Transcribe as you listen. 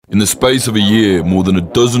In the space of a year, more than a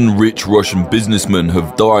dozen rich Russian businessmen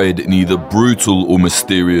have died in either brutal or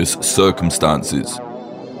mysterious circumstances.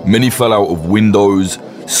 Many fell out of windows,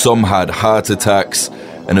 some had heart attacks,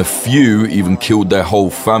 and a few even killed their whole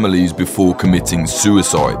families before committing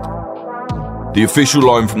suicide. The official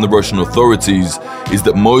line from the Russian authorities is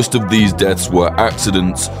that most of these deaths were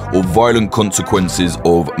accidents or violent consequences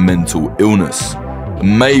of mental illness.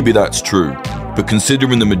 And maybe that's true, but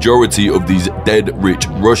considering the majority of these dead rich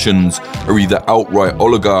Russians are either outright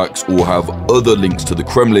oligarchs or have other links to the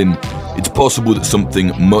Kremlin, it's possible that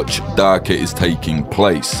something much darker is taking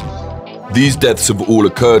place. These deaths have all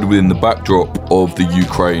occurred within the backdrop of the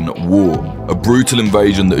Ukraine war, a brutal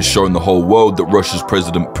invasion that has shown the whole world that Russia's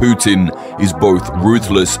President Putin is both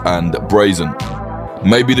ruthless and brazen.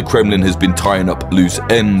 Maybe the Kremlin has been tying up loose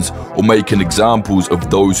ends or making examples of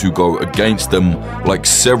those who go against them, like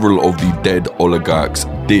several of the dead oligarchs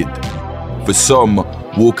did. For some,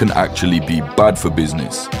 war can actually be bad for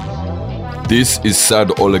business. This is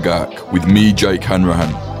Sad Oligarch with me, Jake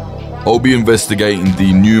Hanrahan. I'll be investigating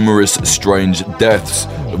the numerous strange deaths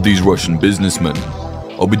of these Russian businessmen.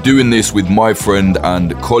 I'll be doing this with my friend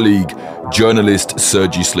and colleague, journalist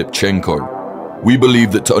Sergei Slipchenko. We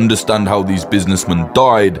believe that to understand how these businessmen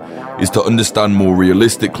died is to understand more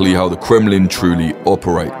realistically how the Kremlin truly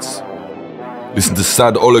operates. Listen to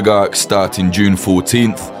Sad Oligarch starting June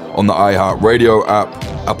 14th on the iHeartRadio app,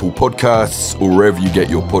 Apple Podcasts, or wherever you get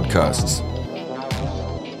your podcasts.